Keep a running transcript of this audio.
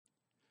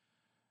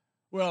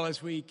Well,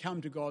 as we come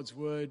to God's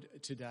word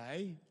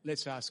today,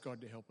 let's ask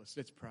God to help us.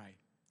 Let's pray.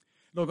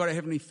 Lord God, our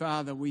Heavenly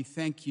Father, we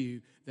thank you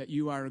that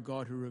you are a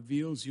God who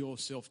reveals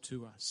yourself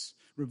to us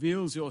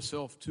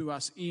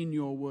in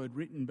your word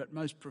written, but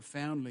most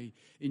profoundly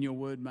in your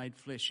word made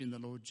flesh in the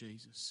Lord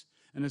Jesus.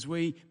 And as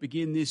we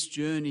begin this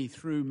journey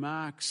through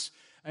Mark's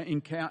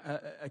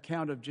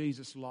account of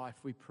Jesus' life,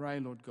 we pray,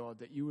 Lord God,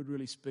 that you would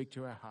really speak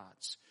to our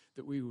hearts,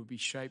 that we would be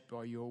shaped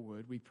by your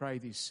word. We pray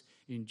this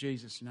in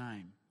Jesus'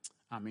 name.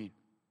 Amen.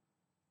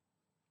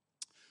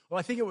 Well,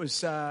 I think it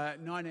was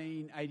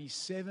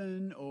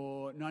 1987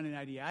 or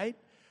 1988.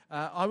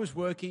 I was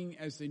working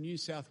as the New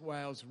South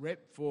Wales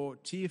rep for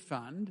Tear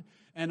Fund,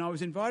 and I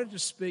was invited to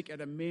speak at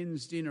a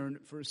men's dinner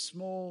for a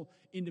small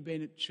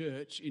independent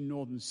church in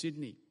northern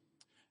Sydney.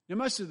 Now,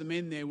 most of the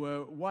men there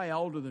were way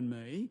older than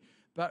me,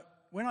 but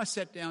when I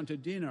sat down to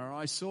dinner,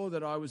 I saw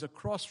that I was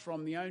across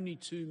from the only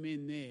two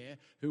men there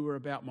who were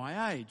about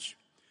my age.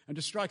 And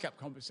to strike up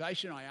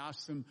conversation, I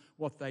asked them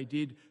what they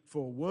did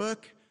for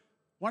work.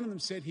 One of them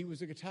said he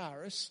was a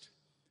guitarist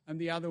and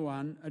the other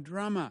one a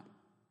drummer.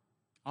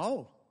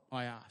 Oh,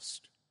 I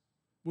asked,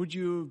 would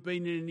you have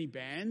been in any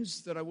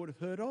bands that I would have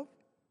heard of?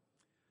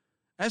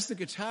 As the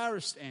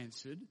guitarist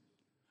answered,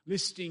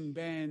 listing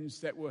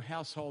bands that were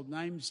household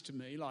names to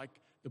me, like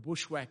the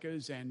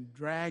Bushwhackers and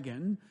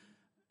Dragon,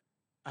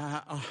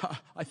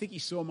 I think he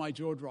saw my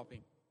jaw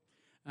dropping.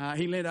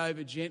 He leant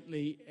over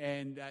gently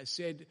and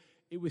said,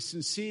 it was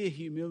sincere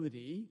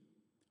humility,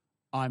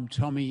 I'm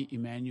Tommy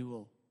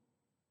Emmanuel.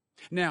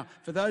 Now,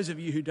 for those of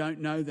you who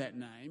don't know that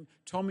name,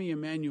 Tommy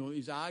Emmanuel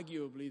is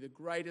arguably the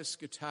greatest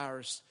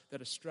guitarist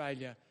that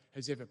Australia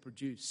has ever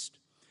produced.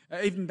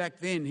 Even back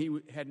then, he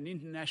had an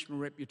international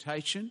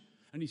reputation,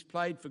 and he's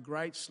played for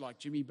greats like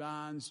Jimmy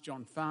Barnes,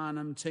 John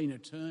Farnham, Tina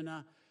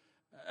Turner.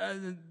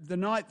 The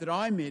night that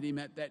I met him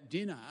at that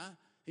dinner,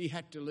 he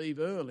had to leave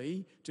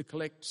early to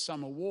collect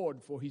some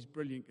award for his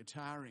brilliant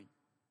guitaring.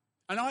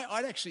 And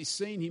I'd actually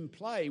seen him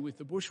play with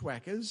the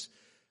Bushwhackers,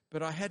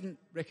 but I hadn't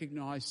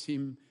recognised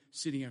him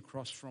sitting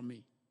across from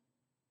me.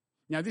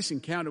 Now, this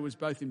encounter was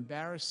both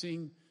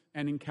embarrassing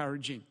and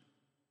encouraging.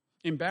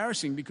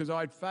 Embarrassing because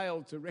I'd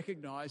failed to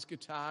recognise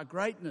guitar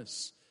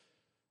greatness,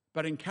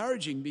 but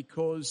encouraging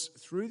because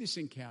through this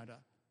encounter,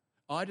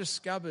 I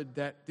discovered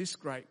that this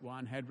great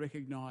one had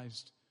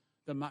recognised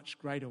the much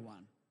greater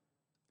one.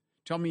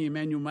 Tommy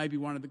Emmanuel may be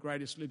one of the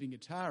greatest living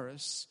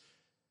guitarists,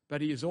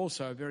 but he is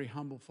also a very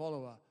humble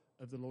follower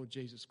of the Lord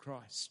Jesus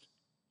Christ.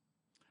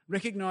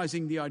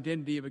 Recognising the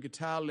identity of a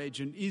guitar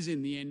legend is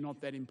in the end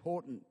not that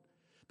important,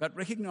 but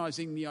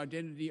recognising the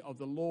identity of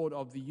the Lord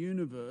of the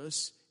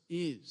universe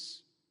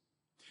is.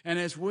 And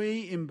as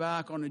we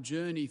embark on a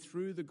journey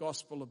through the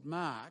Gospel of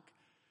Mark,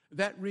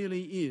 that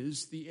really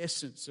is the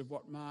essence of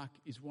what Mark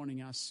is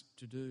wanting us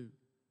to do,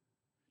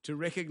 to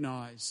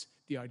recognise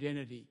the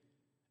identity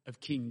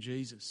of King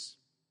Jesus.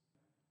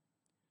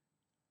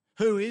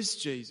 Who is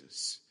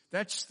Jesus?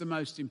 That's the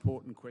most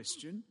important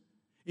question.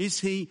 Is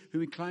he who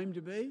he claimed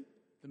to be?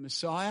 The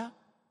Messiah,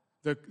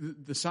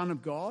 the Son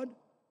of God?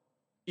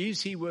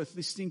 Is he worth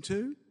listening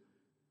to?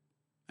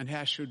 And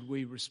how should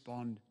we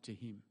respond to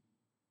him?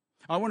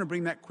 I want to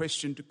bring that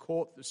question to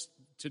court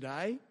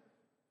today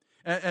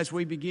as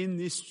we begin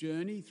this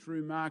journey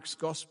through Mark's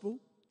Gospel.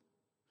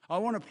 I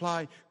want to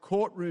apply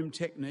courtroom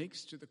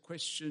techniques to the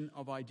question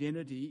of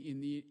identity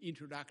in the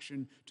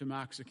introduction to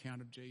Mark's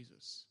account of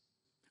Jesus.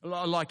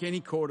 Like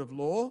any court of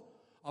law,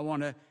 I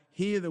want to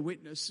hear the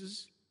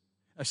witnesses,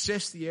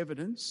 assess the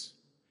evidence,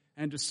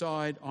 and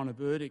decide on a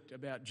verdict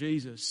about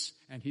Jesus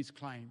and his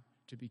claim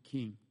to be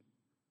king.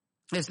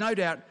 There's no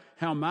doubt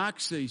how Mark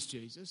sees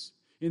Jesus.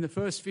 In the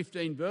first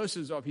 15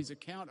 verses of his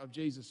account of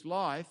Jesus'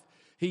 life,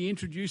 he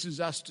introduces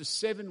us to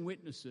 7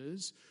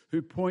 witnesses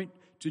who point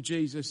to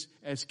Jesus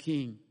as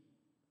king.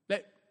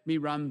 Let me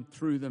run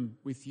through them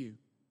with you.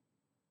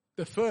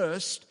 The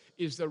first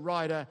is the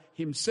writer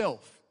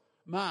himself,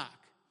 Mark.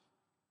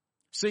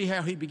 See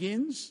how he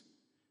begins?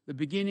 The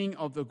beginning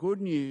of the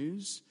good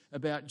news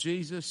about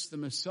Jesus the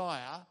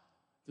Messiah,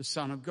 the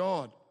Son of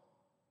God.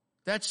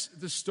 That's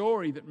the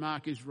story that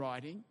Mark is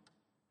writing,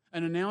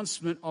 an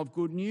announcement of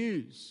good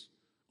news,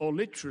 or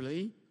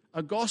literally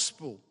a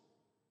gospel.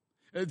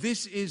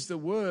 This is the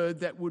word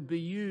that would be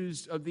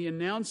used of the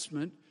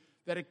announcement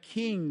that a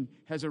king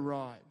has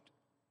arrived.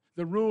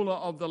 The ruler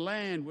of the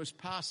land was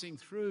passing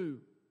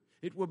through.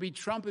 It will be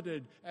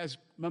trumpeted as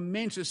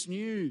momentous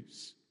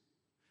news.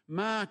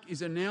 Mark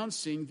is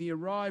announcing the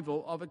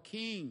arrival of a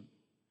king.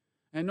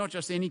 And not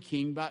just any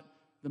king, but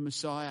the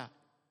Messiah,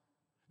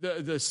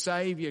 the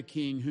Saviour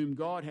King whom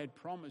God had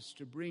promised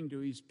to bring to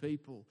his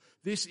people.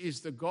 This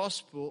is the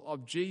gospel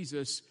of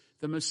Jesus,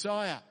 the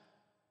Messiah.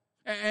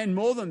 And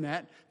more than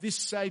that, this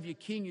Saviour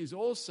King is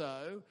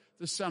also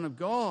the Son of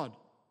God.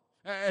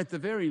 At the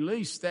very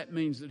least, that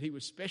means that he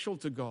was special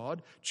to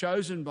God,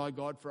 chosen by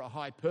God for a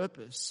high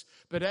purpose.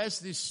 But as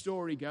this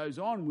story goes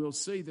on, we'll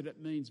see that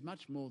it means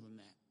much more than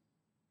that.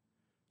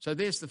 So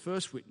there's the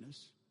first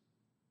witness,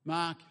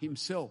 Mark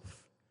himself,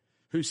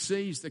 who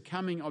sees the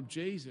coming of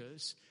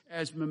Jesus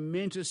as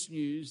momentous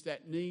news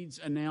that needs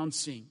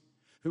announcing,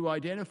 who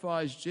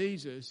identifies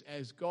Jesus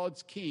as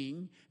God's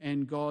King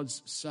and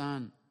God's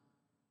Son.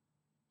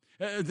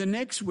 The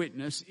next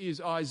witness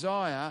is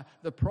Isaiah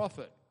the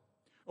prophet,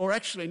 or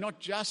actually not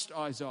just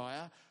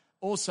Isaiah,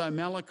 also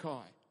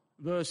Malachi.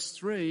 Verse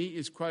 3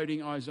 is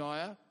quoting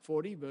Isaiah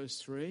 40, verse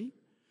 3,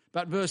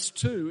 but verse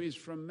 2 is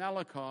from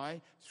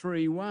Malachi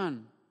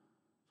 3:1.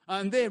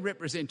 And their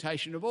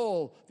representation of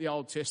all the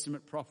Old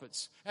Testament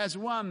prophets. As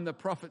one, the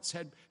prophets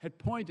had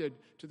pointed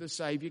to the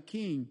Saviour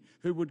King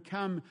who would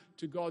come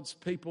to God's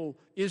people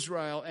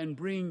Israel and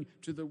bring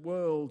to the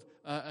world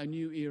a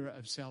new era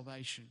of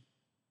salvation.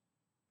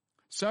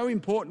 So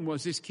important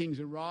was this king's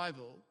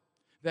arrival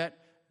that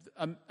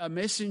a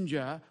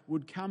messenger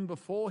would come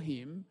before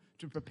him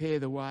to prepare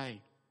the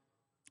way.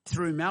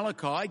 Through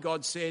Malachi,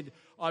 God said,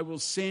 "I will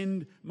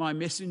send my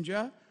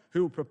messenger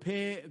who will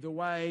prepare the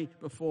way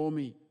before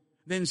me."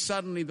 Then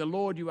suddenly the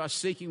Lord you are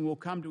seeking will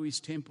come to his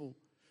temple.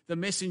 The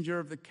messenger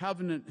of the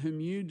covenant whom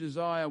you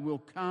desire will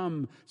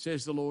come,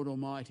 says the Lord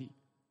Almighty.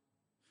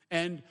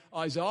 And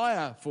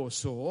Isaiah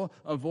foresaw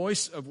a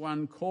voice of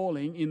one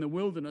calling in the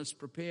wilderness,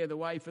 "Prepare the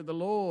way for the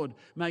Lord.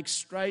 Make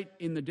straight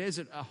in the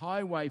desert a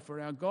highway for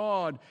our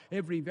God.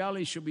 Every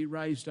valley shall be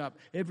raised up,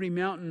 every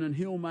mountain and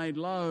hill made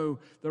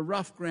low. The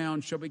rough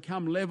ground shall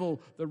become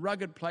level, the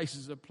rugged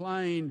places a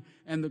plain,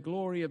 and the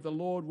glory of the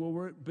Lord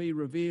will be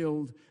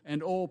revealed,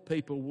 and all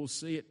people will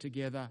see it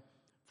together,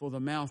 for the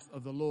mouth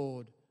of the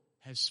Lord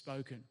has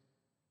spoken."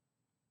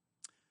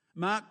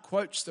 Mark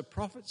quotes the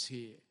prophets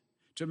here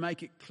to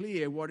make it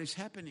clear what is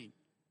happening.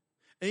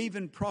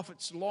 Even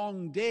prophets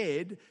long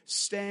dead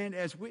stand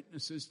as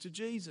witnesses to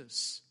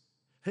Jesus.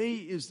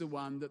 He is the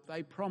one that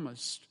they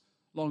promised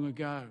long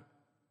ago.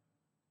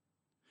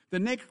 The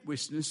next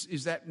witness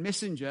is that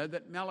messenger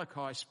that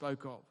Malachi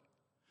spoke of,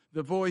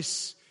 the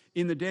voice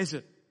in the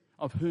desert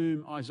of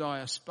whom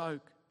Isaiah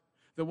spoke,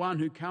 the one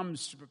who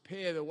comes to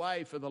prepare the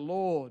way for the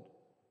Lord,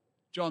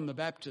 John the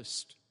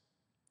Baptist.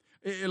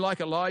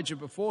 Like Elijah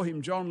before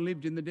him, John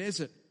lived in the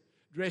desert,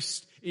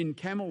 dressed in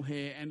camel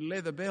hair and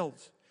leather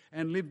belt,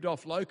 and lived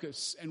off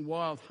locusts and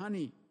wild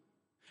honey.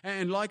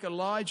 And like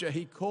Elijah,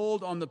 he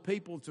called on the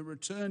people to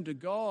return to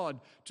God,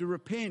 to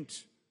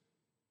repent.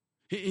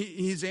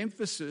 His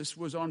emphasis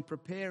was on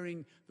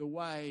preparing the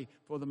way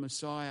for the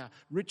Messiah,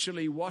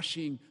 ritually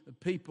washing the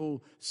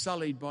people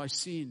sullied by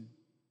sin.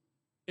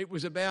 It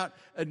was about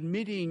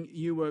admitting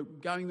you were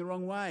going the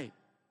wrong way,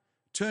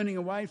 turning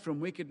away from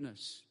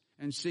wickedness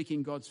and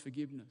seeking God's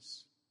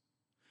forgiveness.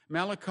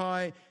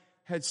 Malachi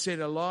had said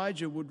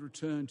Elijah would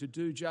return to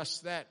do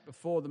just that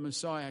before the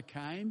Messiah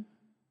came.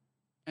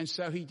 And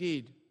so he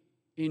did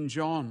in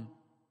John,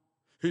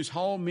 whose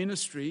whole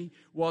ministry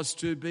was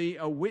to be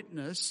a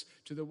witness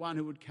to the one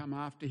who would come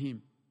after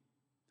him.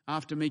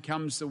 "After me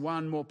comes the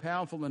one more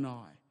powerful than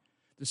I,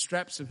 the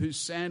straps of whose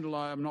sandal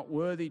I am not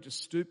worthy to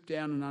stoop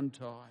down and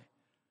untie.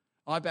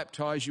 I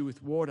baptize you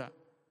with water,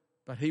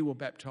 but he will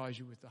baptize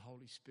you with the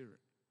Holy Spirit."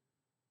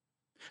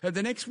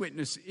 The next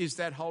witness is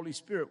that Holy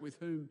Spirit with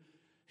whom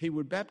he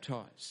would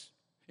baptize.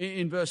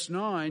 In verse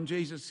 9,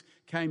 Jesus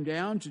came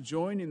down to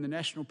join in the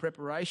national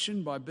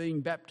preparation by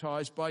being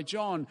baptized by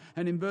John.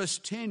 And in verse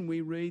 10,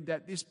 we read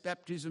that this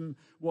baptism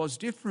was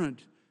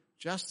different.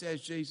 Just as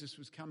Jesus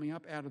was coming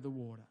up out of the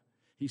water,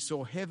 he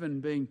saw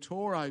heaven being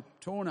torn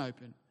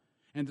open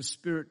and the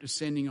Spirit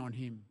descending on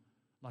him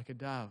like a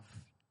dove.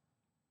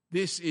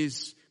 This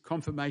is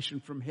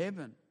confirmation from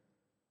heaven.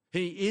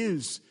 He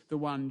is the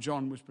one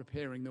John was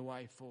preparing the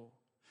way for,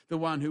 the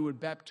one who would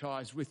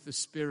baptize with the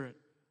Spirit.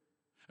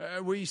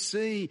 We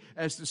see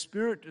as the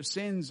Spirit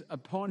descends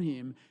upon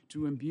him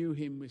to imbue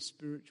him with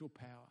spiritual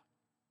power.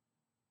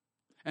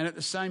 And at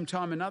the same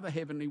time, another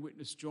heavenly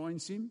witness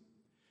joins him.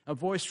 A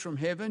voice from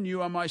heaven,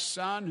 "You are my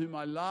Son, whom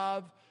I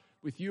love.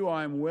 With you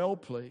I am well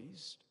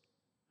pleased."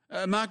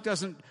 Mark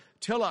doesn't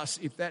tell us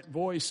if that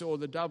voice or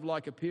the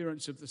dove-like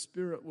appearance of the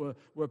Spirit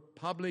were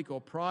public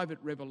or private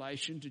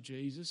revelation to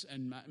Jesus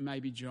and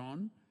maybe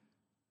John.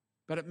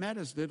 But it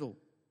matters little.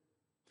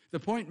 The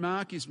point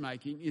Mark is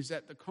making is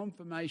that the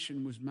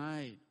confirmation was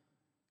made.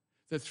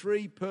 The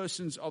three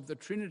persons of the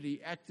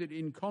Trinity acted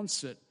in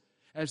concert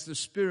as the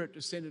Spirit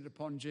descended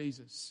upon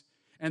Jesus,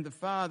 and the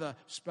Father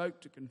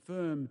spoke to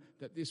confirm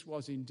that this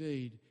was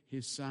indeed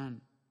his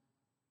Son.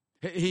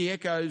 He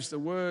echoes the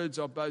words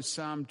of both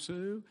Psalm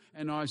 2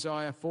 and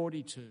Isaiah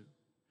 42,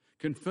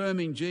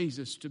 confirming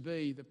Jesus to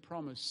be the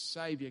promised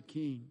Saviour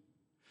King,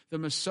 the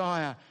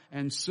Messiah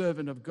and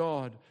servant of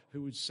God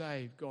who would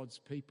save God's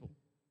people.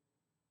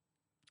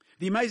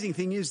 The amazing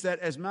thing is that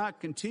as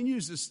Mark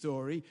continues the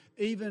story,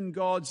 even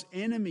God's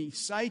enemy,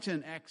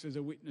 Satan, acts as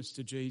a witness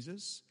to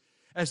Jesus,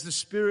 as the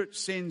Spirit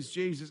sends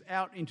Jesus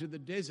out into the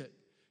desert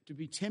to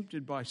be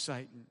tempted by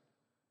Satan.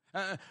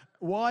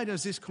 Why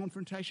does this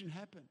confrontation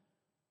happen?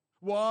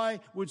 Why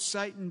would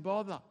Satan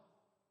bother?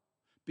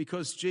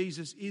 Because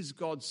Jesus is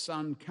God's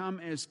Son, come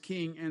as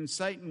King, and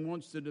Satan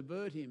wants to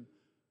divert him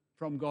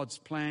from God's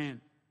plan.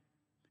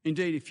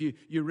 Indeed, if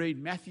you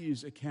read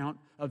Matthew's account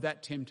of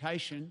that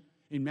temptation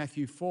in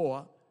Matthew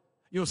 4,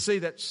 you'll see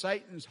that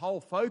Satan's whole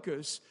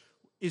focus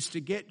is to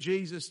get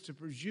Jesus to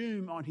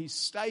presume on his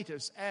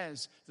status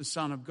as the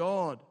Son of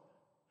God.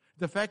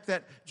 The fact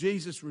that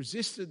Jesus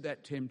resisted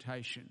that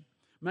temptation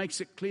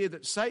makes it clear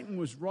that Satan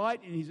was right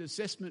in his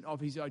assessment of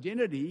his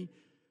identity,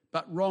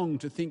 but wrong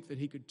to think that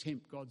he could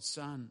tempt God's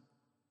Son.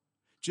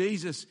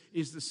 Jesus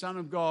is the Son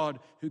of God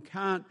who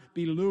can't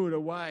be lured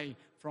away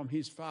from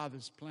his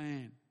Father's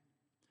plan.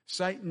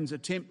 Satan's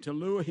attempt to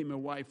lure him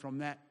away from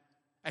that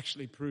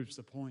actually proves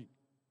the point.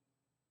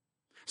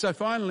 So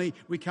finally,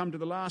 we come to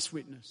the last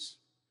witness,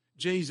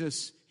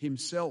 Jesus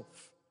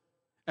himself.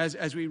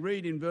 As we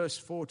read in verse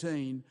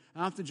 14,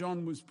 after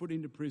John was put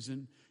into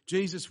prison,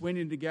 Jesus went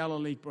into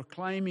Galilee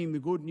proclaiming the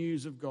good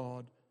news of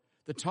God.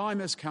 The time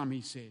has come,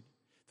 he said.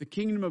 The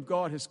kingdom of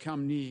God has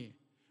come near.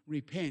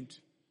 Repent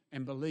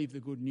and believe the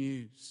good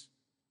news.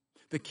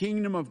 The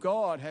kingdom of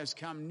God has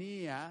come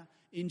near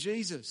in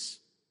Jesus.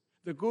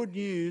 The good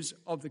news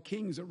of the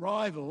King's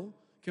arrival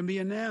can be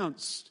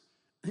announced.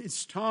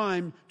 It's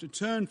time to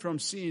turn from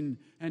sin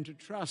and to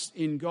trust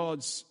in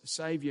God's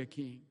Saviour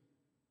King.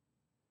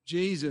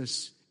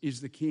 Jesus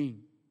is the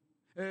King.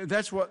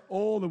 That's what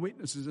all the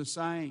witnesses are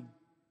saying,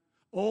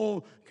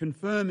 all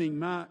confirming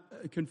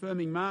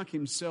Mark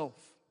himself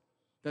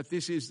that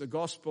this is the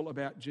gospel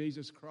about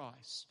Jesus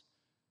Christ,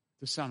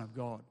 the Son of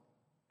God.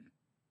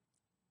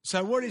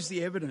 So what is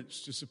the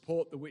evidence to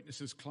support the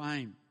witnesses'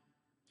 claim?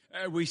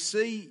 We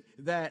see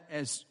that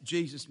as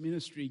Jesus'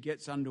 ministry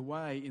gets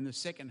underway in the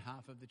second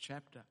half of the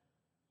chapter.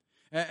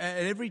 At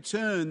every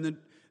turn, that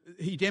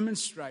he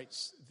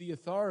demonstrates the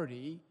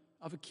authority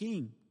of a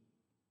king.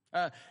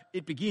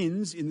 It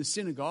begins in the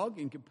synagogue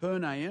in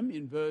Capernaum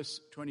in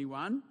verse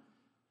 21.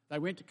 They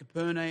went to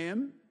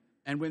Capernaum,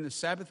 and when the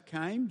Sabbath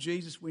came,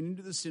 Jesus went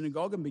into the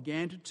synagogue and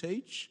began to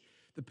teach.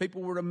 The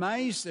people were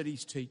amazed at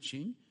his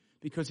teaching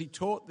because he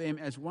taught them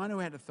as one who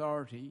had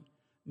authority,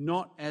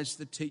 not as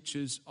the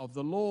teachers of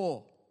the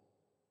law.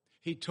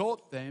 He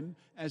taught them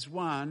as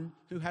one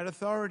who had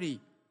authority.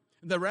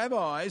 The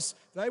rabbis,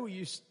 they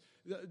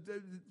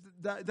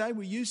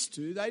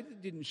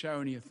didn't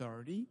show any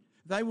authority.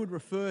 They would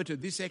refer to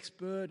this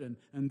expert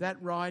and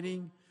that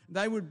writing.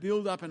 They would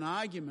build up an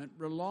argument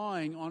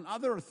relying on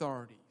other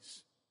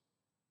authorities.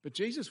 But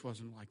Jesus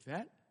wasn't like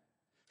that.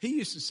 He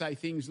used to say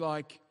things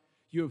like,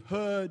 "You have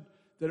heard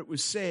that it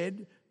was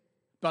said,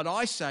 but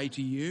I say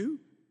to you."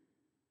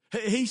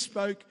 He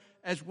spoke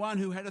as one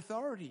who had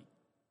authority,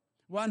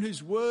 one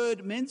whose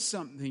word meant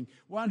something,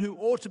 one who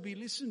ought to be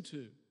listened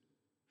to.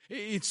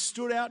 It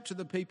stood out to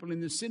the people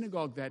in the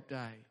synagogue that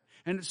day,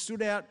 and it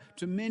stood out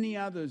to many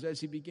others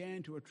as he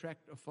began to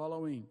attract a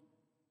following.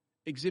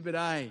 Exhibit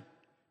A,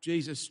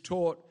 Jesus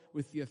taught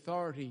with the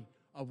authority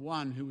of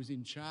one who was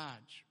in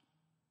charge.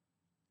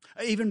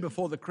 Even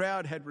before the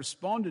crowd had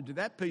responded to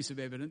that piece of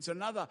evidence,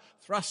 another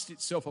thrust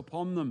itself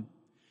upon them.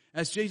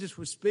 As Jesus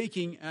was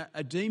speaking,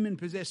 a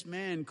demon-possessed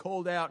man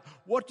called out,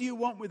 "What do you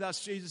want with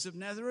us, Jesus of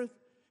Nazareth?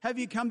 Have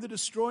you come to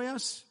destroy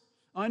us?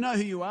 I know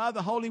who you are,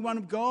 the Holy One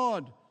of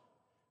God."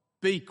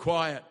 "Be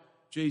quiet,"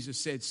 Jesus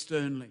said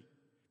sternly.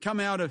 "Come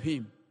out of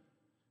him."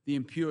 The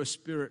impure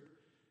spirit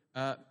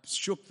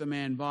shook the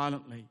man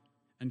violently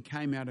and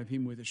came out of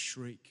him with a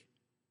shriek.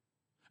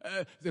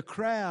 The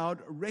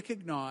crowd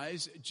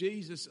recognized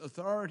Jesus'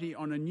 authority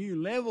on a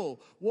new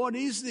level. What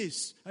is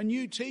this? A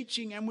new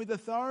teaching and with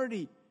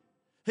authority.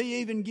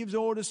 He even gives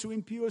orders to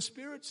impure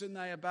spirits and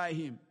they obey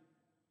him.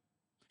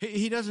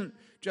 He doesn't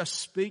just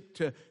speak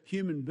to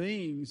human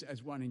beings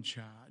as one in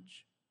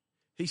charge.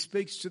 He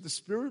speaks to the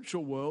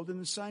spiritual world in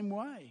the same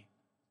way.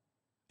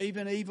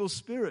 Even evil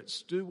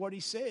spirits do what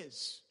he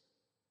says.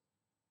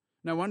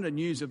 No wonder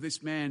news of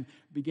this man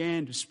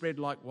began to spread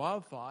like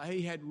wildfire.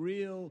 He had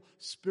real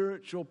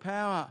spiritual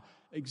power.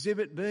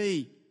 Exhibit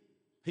B,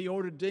 he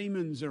ordered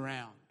demons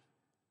around.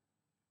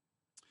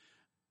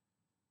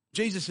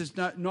 Jesus is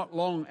not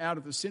long out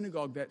of the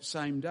synagogue that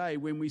same day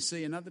when we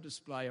see another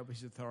display of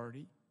his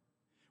authority.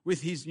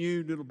 With his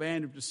new little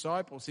band of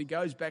disciples, he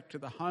goes back to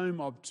the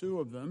home of two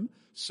of them,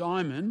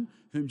 Simon,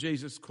 whom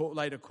Jesus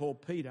later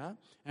called Peter,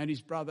 and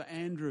his brother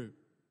Andrew.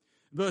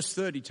 Verse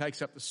 30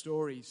 takes up the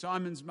story.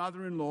 Simon's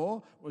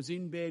mother-in-law was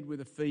in bed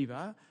with a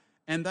fever,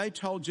 and they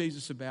told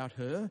Jesus about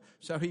her.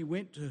 So he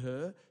went to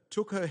her,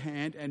 took her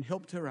hand and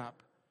helped her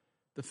up.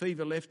 The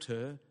fever left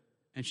her,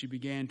 and she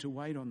began to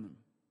wait on them.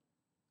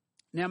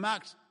 Now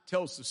Mark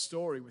tells the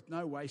story with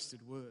no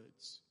wasted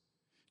words.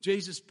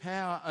 Jesus'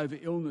 power over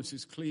illness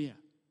is clear.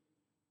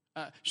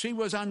 She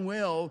was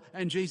unwell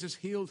and Jesus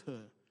healed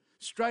her.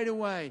 Straight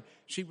away,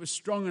 she was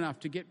strong enough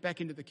to get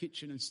back into the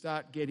kitchen and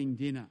start getting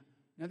dinner.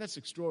 Now that's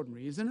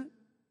extraordinary, isn't it?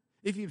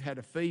 If you've had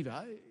a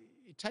fever,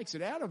 it takes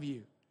it out of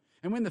you.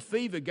 And when the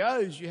fever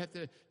goes, you have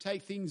to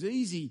take things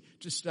easy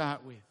to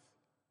start with.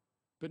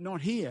 But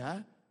not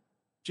here.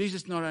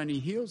 Jesus not only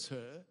heals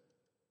her,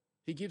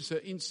 he gives her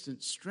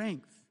instant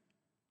strength.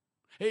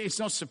 It's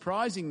not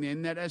surprising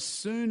then that as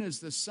soon as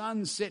the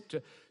sun set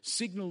to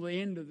signal the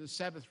end of the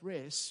Sabbath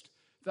rest,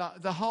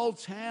 the whole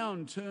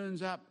town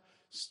turns up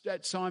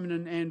at Simon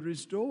and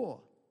Andrew's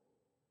door.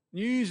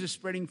 News is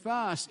spreading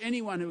fast.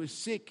 Anyone who is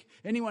sick,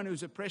 anyone who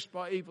is oppressed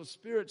by evil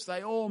spirits,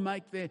 they all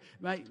make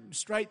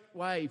straight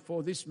way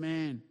for this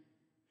man.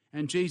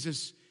 And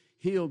Jesus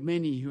healed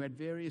many who had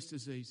various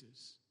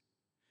diseases.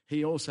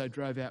 He also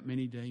drove out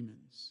many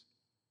demons.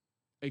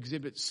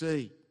 Exhibit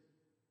C,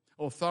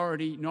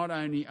 authority not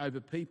only over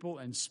people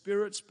and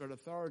spirits, but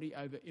authority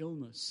over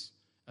illness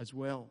as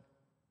well.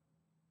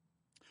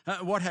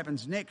 What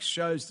happens next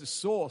shows the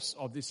source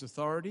of this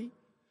authority.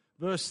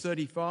 Verse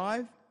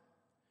 35,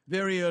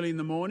 very early in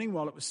the morning,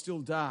 while it was still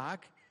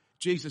dark,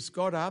 Jesus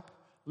got up,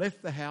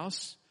 left the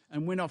house,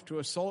 and went off to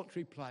a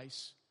solitary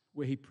place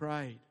where he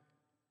prayed.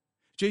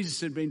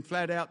 Jesus had been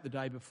flat out the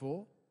day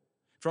before,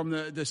 from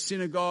the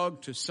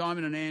synagogue to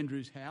Simon and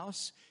Andrew's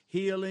house,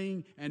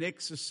 healing and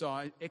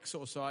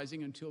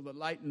exorcising until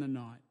late in the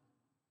night.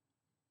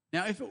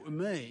 Now, if it were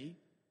me,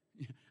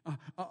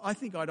 I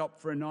think I'd opt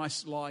for a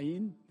nice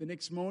lie-in the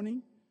next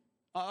morning.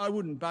 I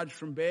wouldn't budge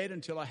from bed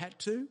until I had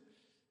to,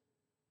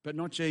 but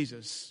not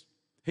Jesus.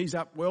 He's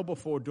up well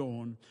before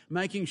dawn,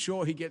 making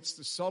sure he gets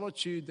the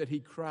solitude that he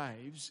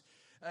craves.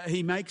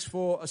 He makes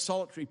for a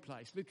solitary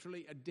place,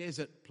 literally a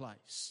desert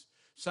place,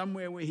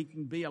 somewhere where he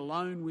can be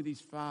alone with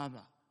his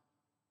Father,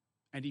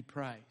 and he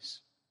prays.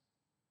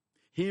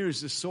 Here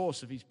is the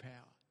source of his power,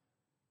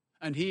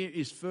 and here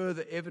is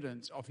further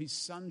evidence of his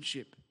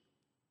sonship.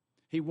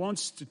 He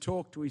wants to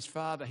talk to his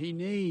Father. He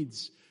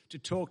needs to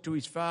talk to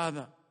his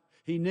Father.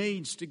 He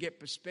needs to get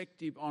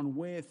perspective on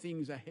where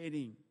things are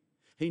heading.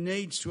 He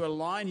needs to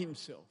align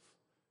himself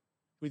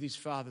with his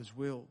Father's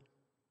will.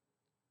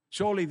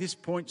 Surely this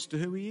points to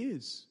who he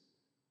is.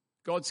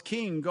 God's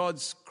King,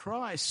 God's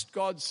Christ,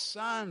 God's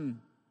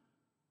Son.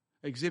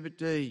 Exhibit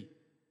D,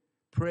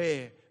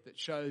 prayer that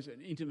shows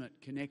an intimate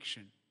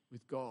connection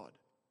with God.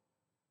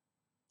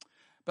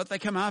 But they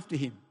come after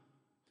him.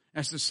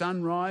 As the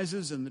sun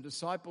rises and the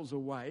disciples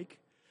awake,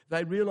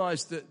 they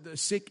realise that the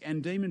sick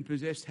and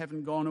demon-possessed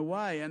haven't gone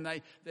away, and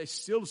they're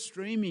still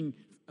streaming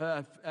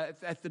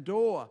at the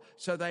door.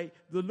 So they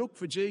look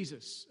for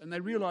Jesus, and they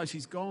realise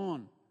he's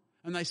gone,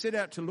 and they set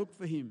out to look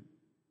for him.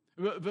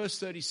 Verse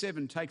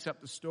 37 takes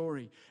up the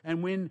story.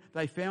 And when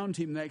they found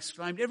him, they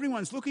exclaimed,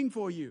 "Everyone's looking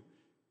for you."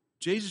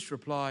 Jesus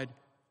replied,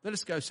 "Let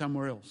us go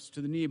somewhere else,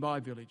 to the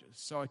nearby villages,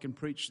 so I can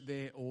preach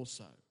there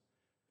also.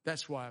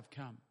 That's why I've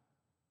come."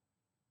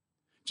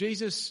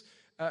 Jesus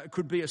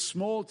could be a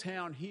small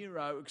town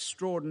hero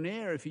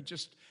extraordinaire if he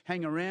just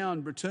hang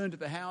around, return to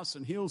the house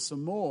and heal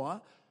some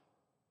more.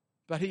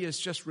 But he has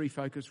just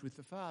refocused with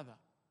the Father,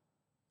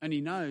 and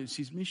he knows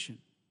his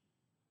mission.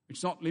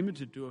 It's not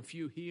limited to a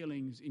few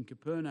healings in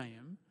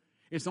Capernaum.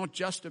 It's not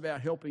just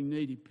about helping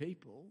needy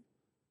people.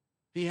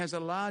 He has a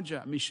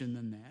larger mission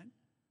than that.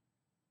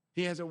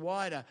 He has a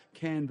wider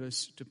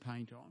canvas to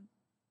paint on.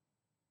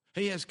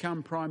 He has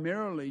come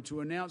primarily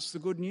to announce the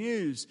good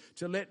news,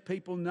 to let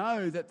people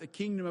know that the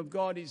kingdom of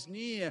God is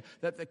near,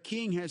 that the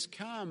King has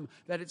come,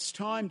 that it's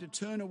time to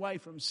turn away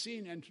from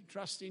sin and to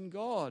trust in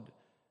God.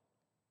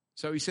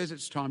 So he says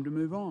it's time to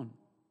move on,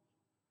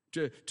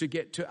 to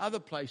get to other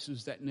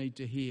places that need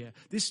to hear.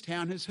 This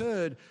town has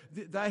heard.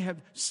 They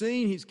have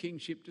seen his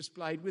kingship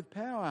displayed with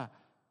power.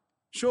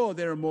 Sure,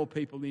 there are more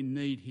people in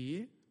need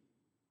here,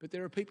 but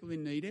there are people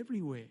in need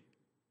everywhere.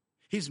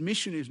 His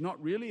mission is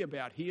not really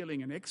about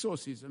healing and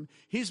exorcism.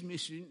 His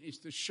mission is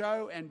to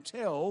show and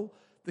tell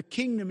the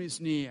kingdom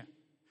is near,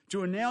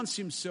 to announce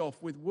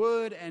himself with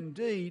word and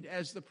deed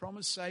as the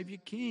promised Saviour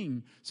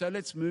King. So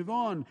let's move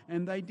on.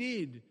 And they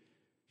did.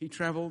 He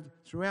travelled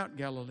throughout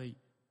Galilee,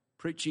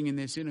 preaching in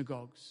their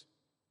synagogues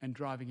and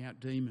driving out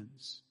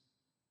demons.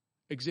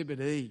 Exhibit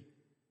E,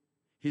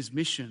 his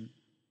mission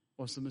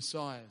was the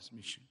Messiah's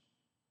mission.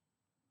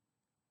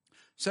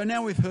 So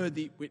now we've heard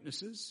the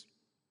witnesses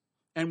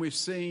and we've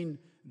seen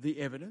the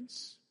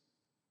evidence.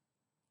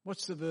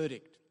 What's the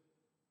verdict?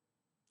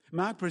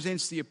 Mark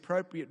presents the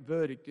appropriate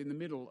verdict in the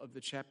middle of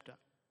the chapter,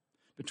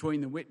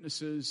 between the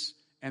witnesses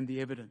and the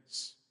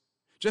evidence.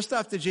 Just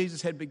after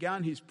Jesus had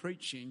begun his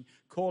preaching,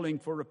 calling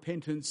for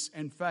repentance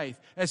and faith,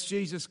 as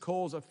Jesus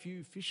calls a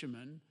few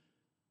fishermen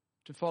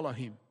to follow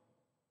him.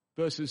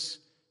 Verses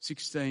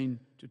 16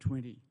 to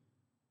 20.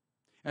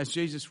 As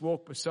Jesus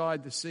walked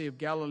beside the Sea of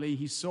Galilee,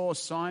 he saw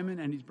Simon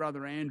and his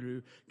brother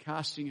Andrew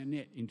casting a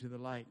net into the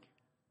lake,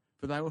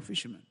 for they were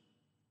fishermen.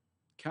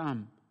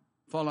 "Come,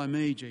 follow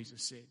me,"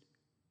 Jesus said,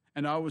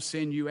 "and I will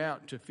send you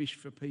out to fish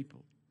for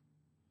people."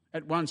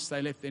 At once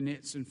they left their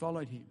nets and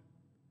followed him.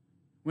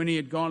 When he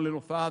had gone a little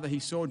farther, he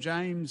saw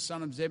James,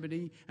 son of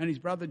Zebedee, and his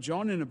brother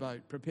John in a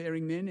boat,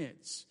 preparing their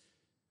nets.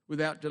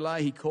 Without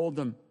delay he called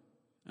them,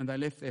 and they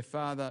left their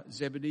father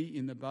Zebedee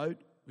in the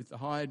boat with the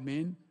hired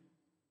men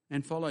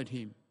and followed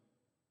him.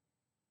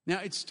 Now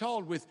it's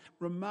told with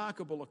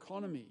remarkable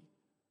economy,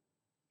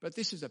 but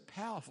this is a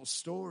powerful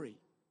story.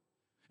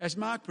 As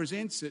Mark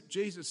presents it,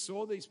 Jesus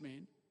saw these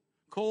men,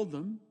 called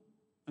them,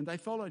 and they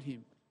followed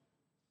him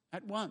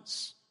at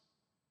once,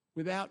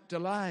 without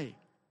delay.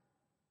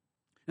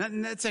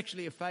 And that's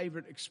actually a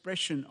favourite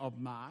expression of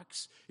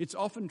Mark's. It's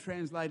often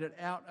translated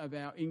out of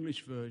our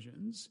English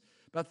versions,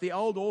 but the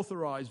old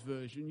authorised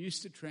version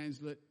used to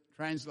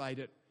translate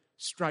it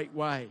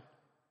straightway.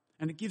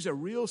 And it gives a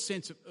real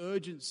sense of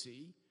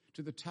urgency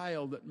to the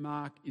tale that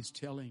Mark is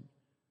telling.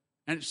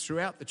 And it's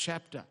throughout the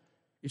chapter.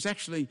 It's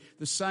actually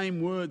the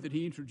same word that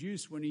he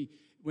introduced when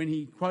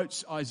he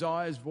quotes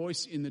Isaiah's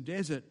voice in the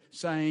desert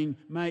saying,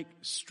 make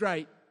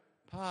straight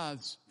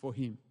paths for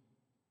him.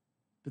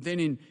 But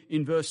then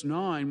in verse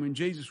 9, when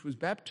Jesus was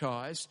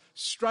baptized,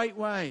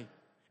 straightway,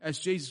 as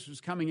Jesus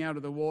was coming out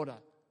of the water,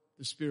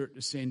 the Spirit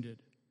descended.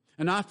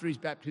 And after his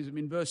baptism,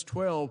 in verse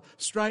 12,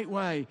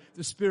 straightway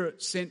the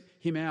Spirit sent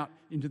him out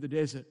into the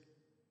desert.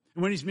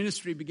 And when his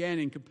ministry began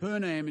in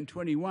Capernaum in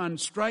 21,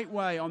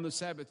 straightway on the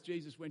Sabbath,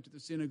 Jesus went to the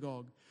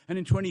synagogue. And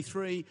in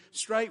 23,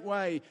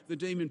 straightway the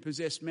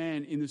demon-possessed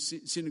man in the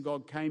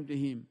synagogue came to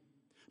him.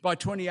 By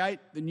 28,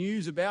 the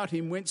news about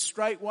him went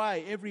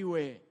straightway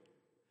everywhere.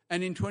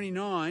 And in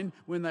 29,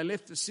 when they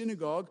left the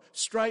synagogue,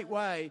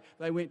 straightway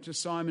they went to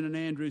Simon and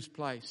Andrew's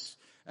place.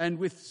 And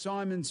with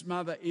Simon's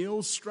mother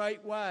ill,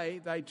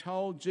 straightway they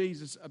told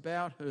Jesus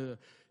about her.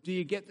 Do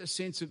you get the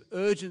sense of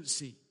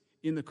urgency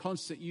in the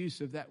constant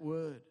use of that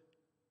word?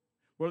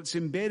 Well, it's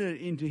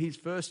embedded into his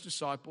first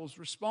disciples'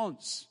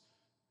 response.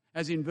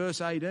 As in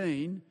verse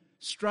 18,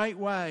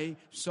 straightway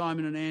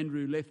Simon and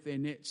Andrew left their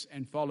nets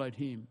and followed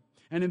him.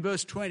 And in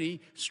verse 20,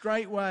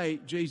 straightway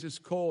Jesus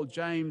called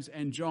James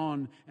and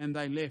John and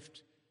they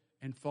left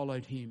and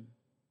followed him.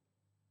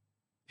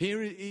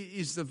 Here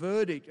is the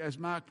verdict as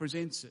Mark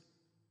presents it,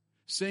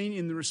 seen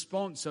in the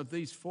response of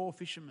these four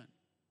fishermen.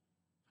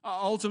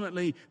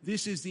 Ultimately,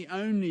 this is the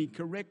only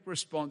correct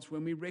response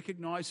when we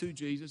recognise who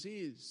Jesus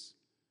is.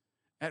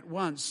 At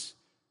once,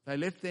 they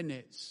left their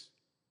nets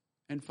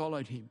and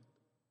followed him.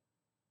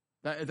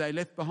 They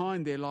left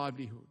behind their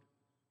livelihood.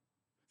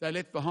 They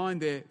left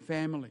behind their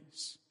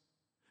families.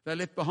 They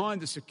left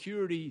behind the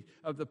security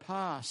of the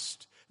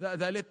past.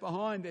 They left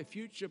behind their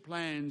future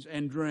plans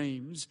and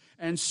dreams.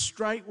 And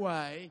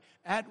straightway,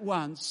 at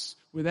once,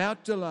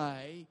 without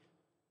delay,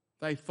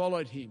 they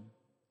followed him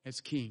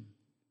as king.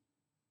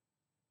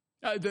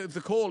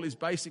 The call is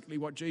basically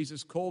what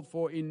Jesus called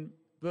for in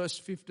verse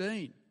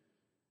 15.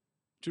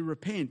 To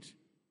repent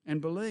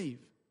and believe.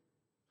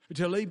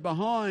 To leave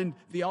behind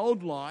the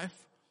old life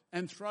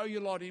and throw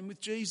your lot in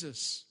with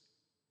Jesus.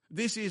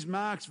 This is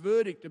Mark's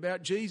verdict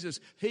about Jesus.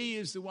 He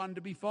is the one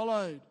to be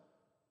followed.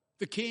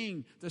 The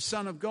King, the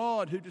Son of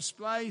God, who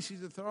displays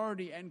his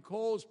authority and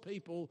calls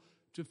people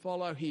to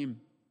follow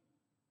him.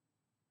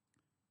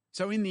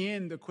 So in the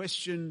end, the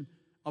question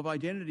of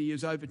identity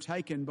is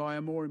overtaken by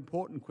a more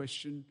important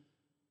question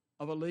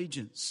of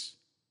allegiance.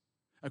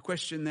 A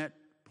question that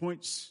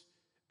points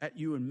at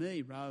you and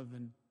me rather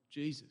than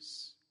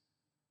Jesus.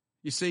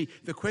 You see,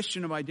 the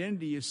question of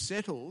identity is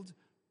settled.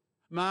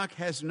 Mark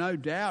has no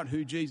doubt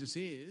who Jesus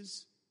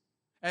is.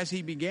 As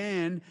he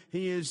began,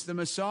 he is the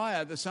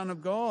Messiah, the Son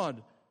of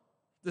God,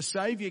 the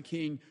Saviour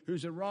King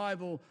whose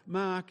arrival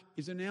Mark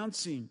is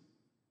announcing.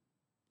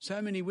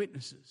 So many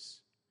witnesses,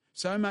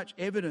 so much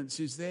evidence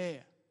is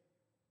there.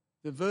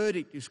 The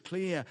verdict is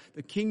clear.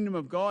 The kingdom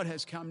of God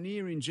has come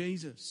near in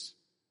Jesus.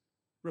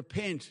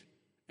 Repent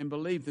and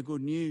believe the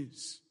good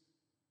news.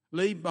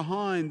 Leave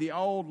behind the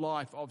old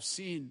life of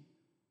sin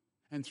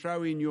and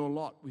throw in your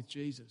lot with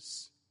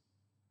Jesus.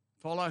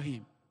 Follow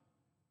him,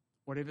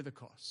 whatever the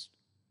cost.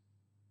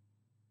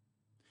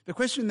 The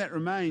question that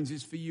remains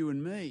is for you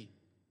and me.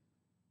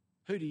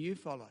 Who do you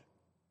follow?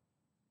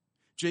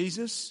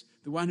 Jesus,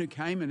 the one who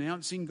came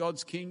announcing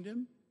God's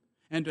kingdom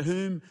and to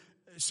whom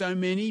so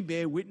many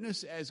bear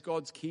witness as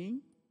God's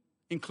king,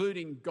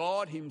 including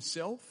God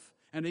himself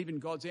and even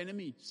God's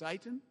enemy,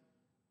 Satan?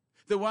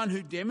 The one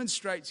who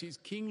demonstrates his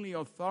kingly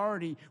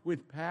authority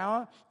with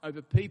power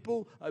over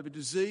people, over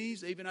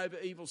disease, even over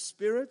evil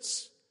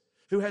spirits,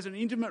 who has an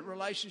intimate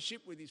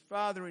relationship with his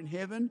Father in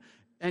heaven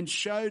and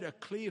showed a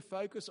clear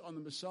focus on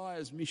the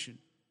Messiah's mission.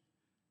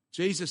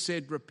 Jesus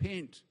said,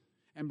 repent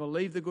and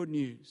believe the good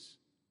news.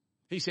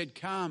 He said,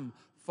 come,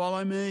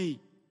 follow me.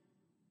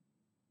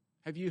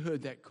 Have you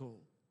heard that call?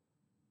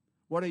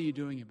 What are you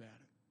doing about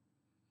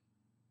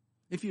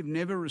it? If you've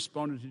never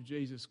responded to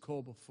Jesus'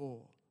 call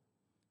before,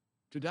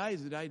 today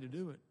is the day to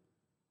do it.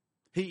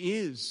 He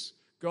is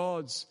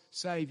God's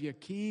Saviour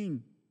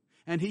King,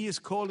 and he is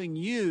calling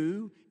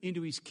you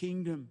into his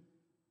kingdom.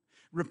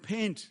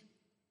 Repent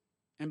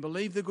and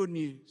believe the good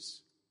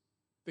news.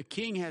 The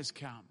King has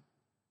come.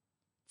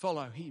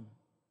 Follow him.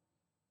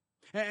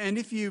 And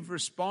if you've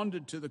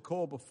responded to the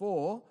call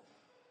before,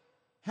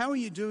 how are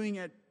you doing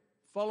at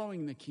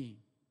following the King?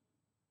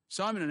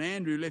 Simon and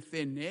Andrew left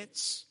their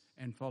nets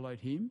and followed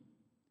him.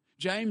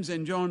 James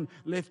and John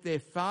left their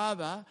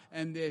father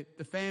and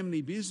the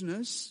family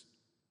business.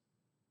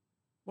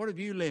 What have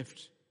you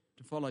left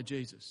to follow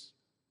Jesus?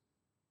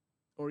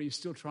 Or are you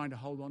still trying to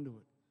hold on to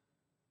it?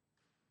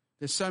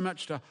 There's so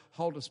much to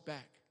hold us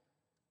back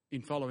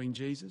in following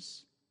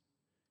Jesus.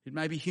 It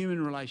may be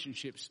human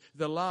relationships,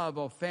 the love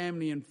of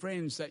family and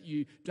friends that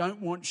you don't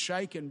want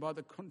shaken by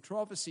the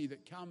controversy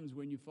that comes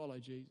when you follow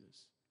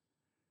Jesus.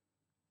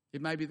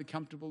 It may be the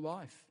comfortable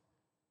life,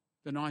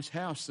 the nice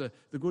house, the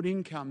good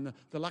income,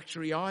 the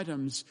luxury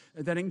items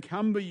that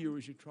encumber you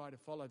as you try to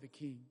follow the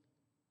King.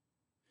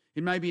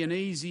 It may be an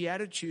easy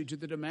attitude to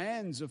the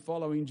demands of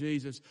following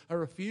Jesus, a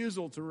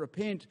refusal to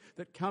repent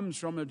that comes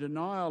from a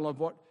denial of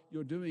what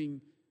you're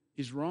doing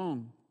is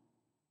wrong.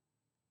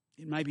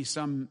 It may be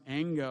some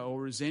anger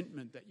or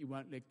resentment that you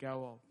won't let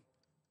go of,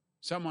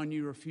 someone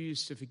you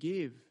refuse to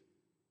forgive,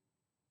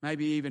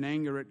 maybe even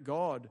anger at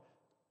God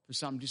for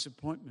some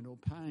disappointment or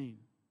pain.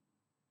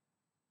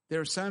 There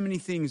are so many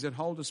things that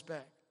hold us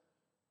back,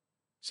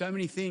 so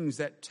many things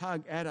that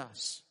tug at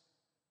us.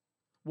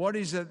 What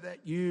is it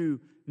that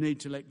you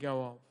need to let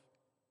go of,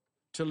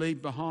 to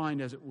leave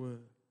behind, as it were,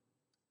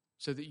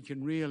 so that you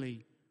can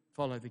really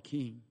follow the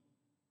King?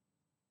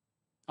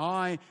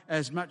 I,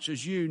 as much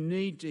as you,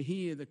 need to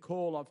hear the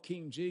call of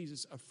King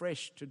Jesus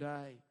afresh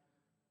today.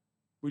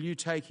 Will you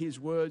take his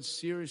words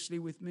seriously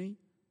with me?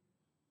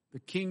 The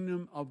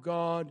kingdom of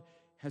God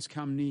has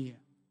come near.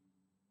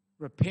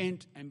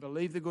 Repent and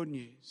believe the good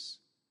news.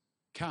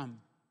 Come,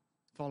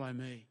 follow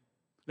me.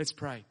 Let's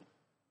pray.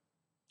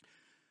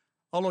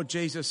 Oh Lord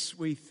Jesus,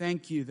 we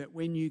thank you that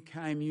when you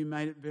came, you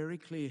made it very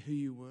clear who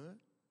you were.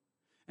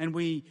 And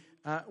we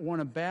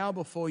want to bow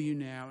before you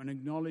now and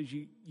acknowledge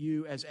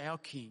you as our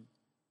King,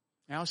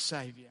 our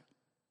Saviour.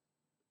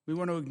 We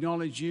want to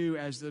acknowledge you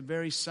as the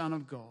very Son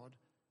of God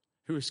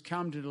who has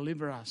come to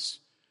deliver us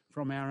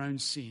from our own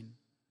sin.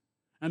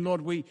 And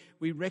Lord, we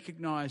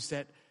recognise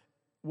that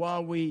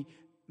while we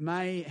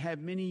may have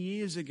many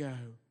years ago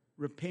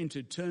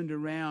repented, turned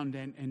around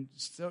and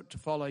sought to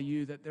follow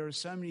you, that there are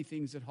so many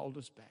things that hold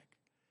us back.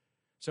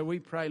 So we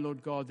pray,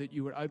 Lord God, that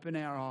you would open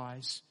our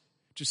eyes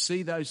to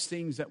see those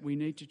things that we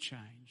need to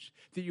change,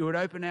 that you would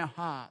open our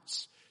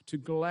hearts to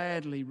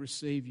gladly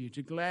receive you,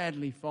 to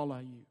gladly follow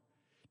you,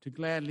 to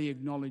gladly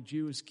acknowledge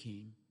you as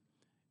King.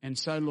 And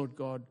so, Lord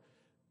God,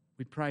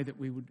 we pray that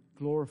we would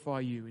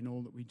glorify you in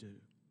all that we do.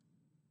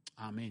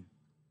 Amen.